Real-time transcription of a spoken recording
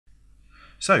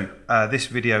This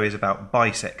video is about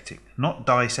bisecting, not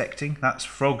dissecting. That's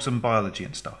frogs and biology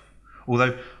and stuff.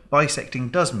 Although bisecting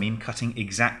does mean cutting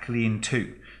exactly in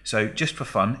two. So just for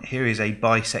fun, here is a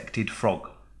bisected frog.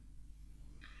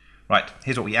 Right,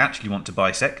 here's what we actually want to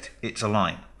bisect. It's a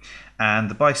line. And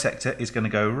the bisector is going to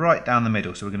go right down the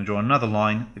middle. So we're going to draw another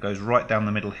line that goes right down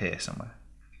the middle here somewhere.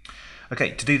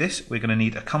 Okay, to do this, we're going to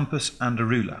need a compass and a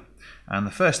ruler. And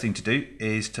the first thing to do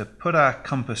is to put our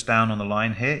compass down on the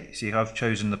line here. You see I've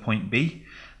chosen the point B,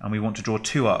 and we want to draw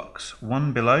two arcs,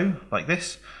 one below like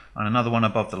this and another one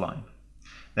above the line.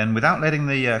 Then without letting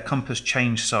the compass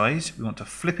change size, we want to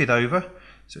flip it over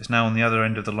so it's now on the other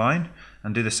end of the line,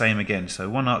 and do the same again. So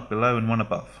one arc below and one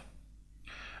above.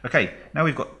 Okay, now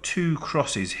we've got two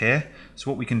crosses here, so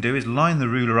what we can do is line the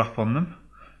ruler up on them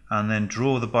and then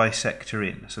draw the bisector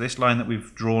in. So this line that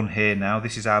we've drawn here now,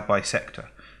 this is our bisector.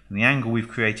 And the angle we've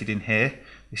created in here,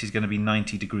 this is going to be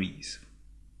 90 degrees.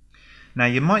 Now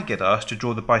you might get asked to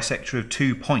draw the bisector of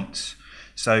 2 points.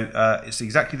 So it's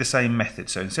exactly the same method.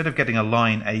 So instead of getting a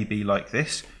line AB like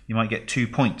this, you might get 2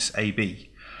 points AB.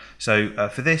 So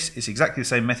for this, it's exactly the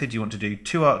same method. You want to do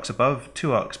 2 arcs above,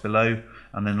 2 arcs below,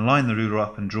 and then line the ruler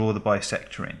up and draw the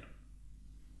bisector in.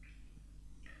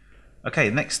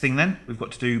 Okay, next thing then, we've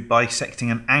got to do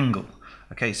bisecting an angle.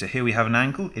 Okay, so here we have an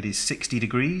angle. It is 60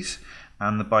 degrees.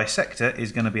 And the bisector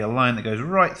is going to be a line that goes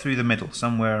right through the middle,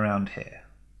 somewhere around here.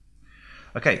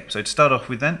 Okay, so to start off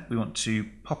with then, we want to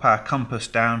pop our compass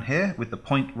down here with the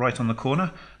point right on the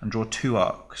corner and draw 2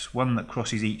 arcs, one that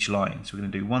crosses each line. So we're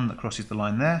going to do one that crosses the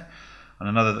line there and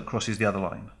another that crosses the other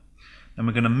line. Then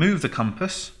we're going to move the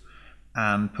compass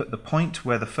and put the point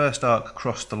where the first arc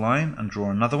crossed the line and draw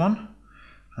another one.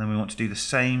 And then we want to do the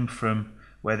same from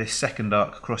where this second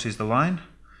arc crosses the line.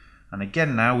 And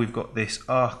again now we've got this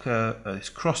arc, this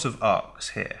cross of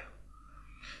arcs here.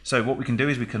 So what we can do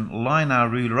is we can line our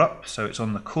ruler up so it's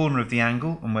on the corner of the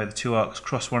angle and where the 2 arcs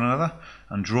cross one another,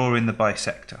 and draw in the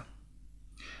bisector.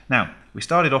 Now we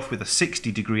started off with a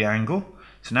 60-degree angle,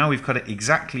 so now we've cut it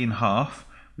exactly in half.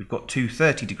 We've got two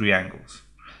 30-degree angles.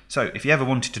 So if you ever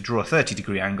wanted to draw a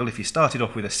 30-degree angle, if you started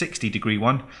off with a 60-degree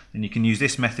one, then you can use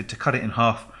this method to cut it in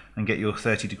half and get your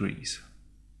 30 degrees.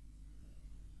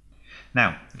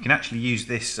 Now, you can actually use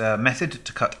this method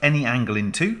to cut any angle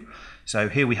in two. So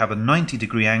here we have a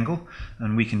 90-degree angle,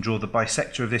 and we can draw the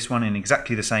bisector of this one in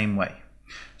exactly the same way.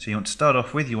 So you want to start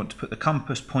off with, you want to put the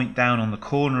compass point down on the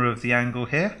corner of the angle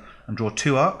here, and draw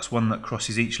 2 arcs, one that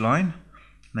crosses each line.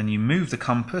 And then you move the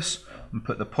compass and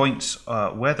put the points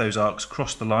where those arcs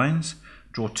cross the lines,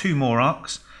 draw 2 more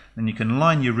arcs, then you can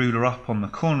line your ruler up on the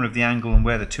corner of the angle and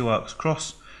where the 2 arcs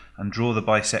cross, and draw the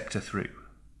bisector through.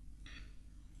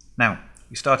 Now,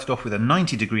 we started off with a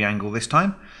 90-degree angle this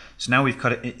time, so now we've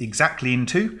cut it exactly in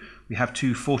two. We have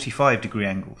two 45-degree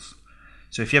angles.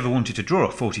 So if you ever wanted to draw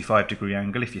a 45-degree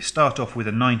angle, if you start off with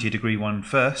a 90-degree one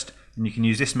first, then you can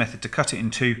use this method to cut it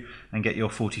in two and get your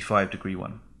 45-degree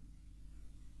one.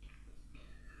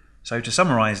 So to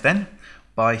summarise then,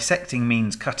 bisecting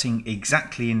means cutting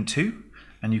exactly in two,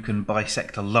 and you can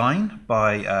bisect a line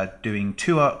by doing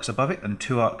 2 arcs above it and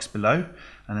 2 arcs below,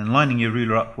 and then lining your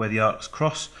ruler up where the arcs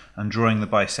cross and drawing the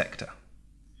bisector.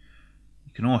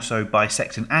 You can also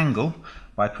bisect an angle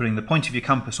by putting the point of your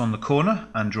compass on the corner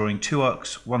and drawing 2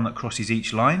 arcs, one that crosses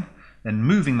each line, then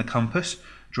moving the compass,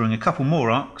 drawing a couple more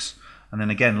arcs, and then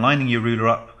again lining your ruler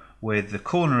up with the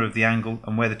corner of the angle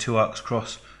and where the 2 arcs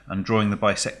cross and drawing the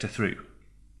bisector through.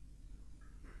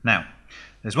 Now,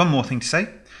 there's one more thing to say.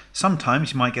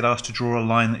 Sometimes you might get asked to draw a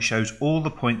line that shows all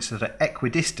the points that are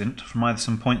equidistant from either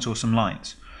some points or some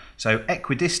lines. So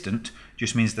equidistant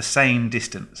just means the same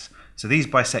distance. So these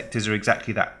bisectors are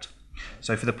exactly that.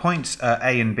 So for the points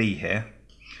A and B here,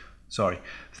 for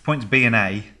the points B and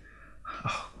A,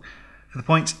 for the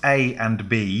points A and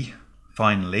B,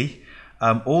 finally,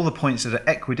 all the points that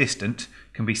are equidistant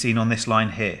can be seen on this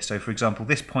line here. So for example,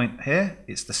 this point here,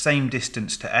 it's the same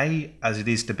distance to A as it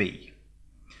is to B.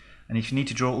 And if you need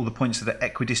to draw all the points that are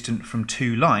equidistant from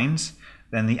 2 lines,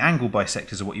 then the angle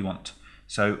bisectors are what you want.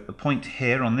 So the point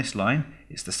here on this line,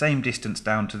 it's the same distance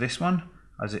down to this one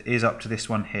as it is up to this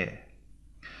one here.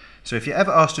 So if you're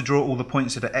ever asked to draw all the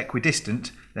points that are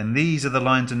equidistant, then these are the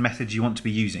lines and methods you want to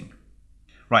be using.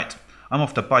 Right, I'm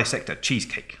off to bisect a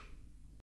cheesecake.